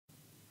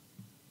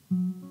You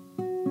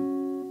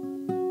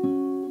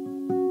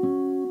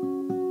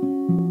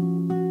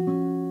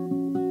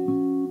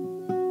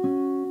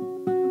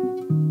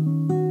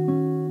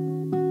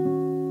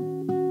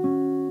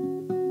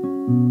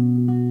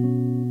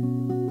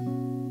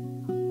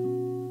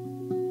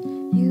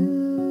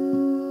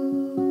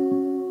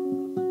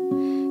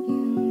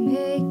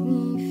make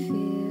me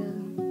feel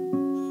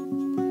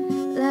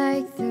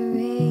like the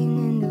rain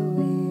and the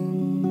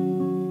wind,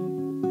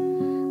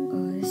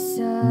 or the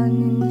sun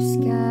in the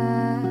sky.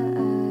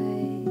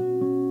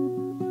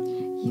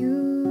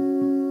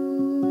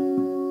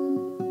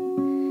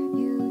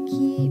 You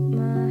keep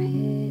my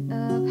head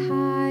up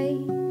high.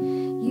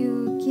 You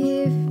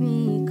give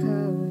me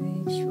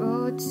courage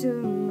for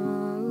tomorrow.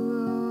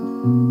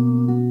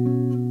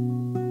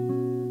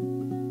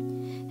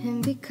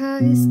 And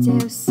because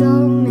there's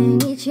so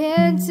many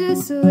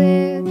chances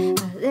where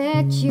I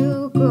let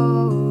you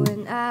go,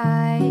 and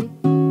I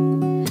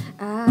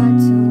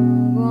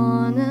don't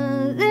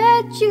wanna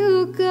let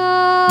you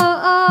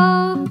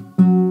go.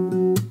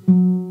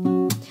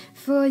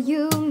 For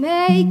you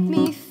make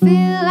me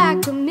feel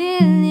like a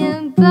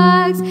million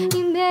bucks.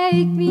 You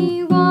make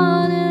me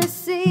wanna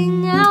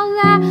sing out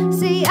loud,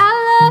 say I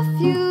love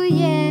you,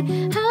 yeah,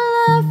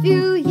 I love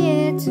you,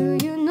 yeah. Do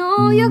you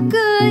know you're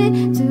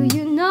good? Do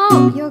you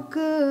know you're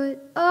good?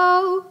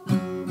 Oh,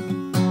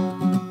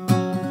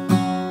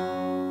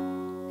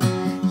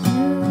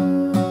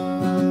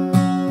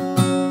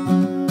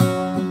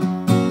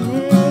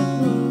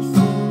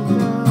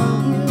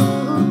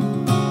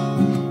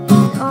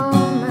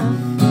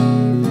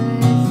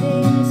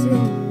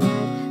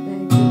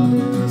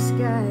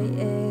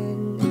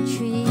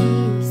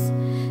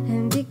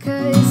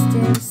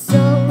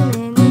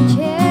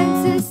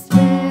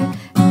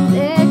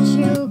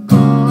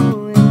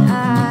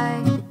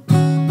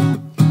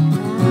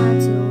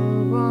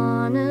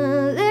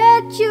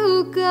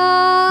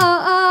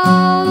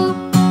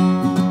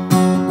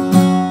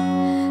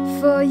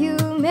 for you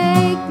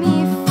make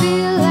me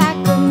feel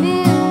like a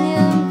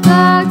million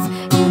bucks.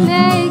 You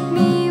make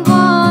me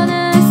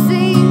wanna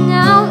sing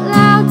out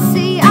loud,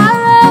 say I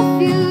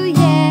love you,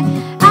 yeah,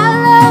 I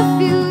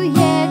love you,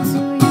 yeah. Do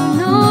you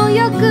know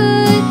you're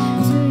good?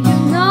 Do you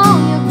know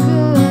you're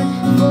good?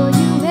 For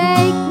you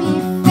make me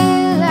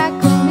feel like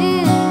a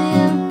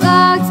million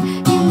bucks.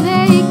 You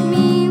make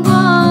me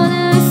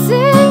wanna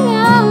sing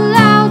out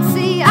loud,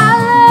 say I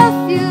love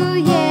you,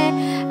 yeah,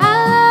 I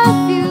love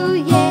you,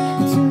 yeah.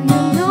 Do you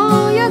know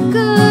you're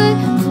good?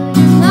 Do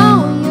you know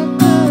you're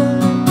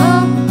good? Oh.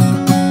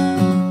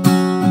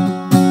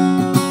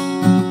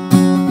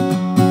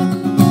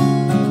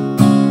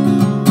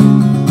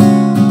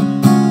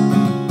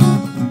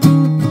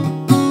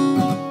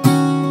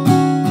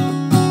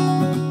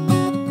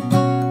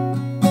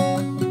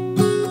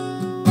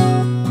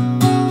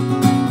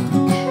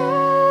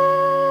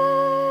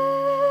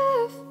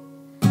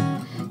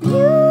 Have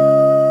you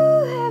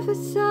ever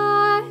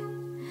thought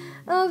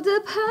of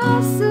the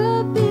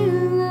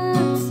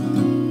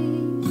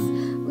possibilities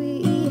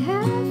we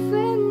have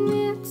when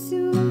we're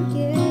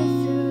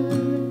together?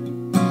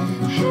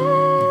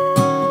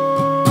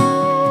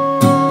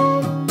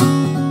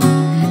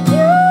 Have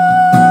you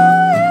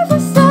ever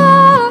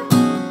thought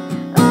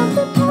of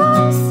the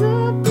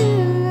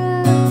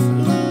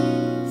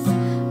possibilities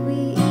we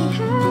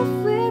have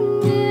when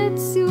we're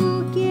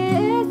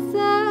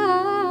together?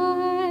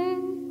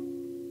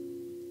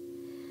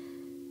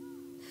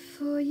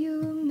 For you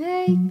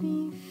make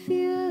me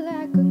feel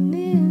like a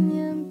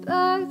million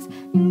bucks.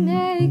 You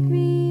make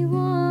me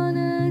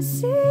wanna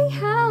sing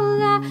out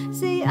loud,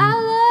 say I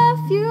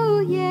love you,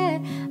 yeah,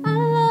 I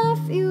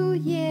love you,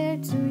 yeah.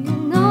 Do you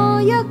know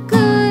you're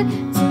good?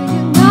 Do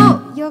you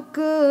know you're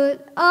good?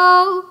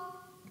 Oh.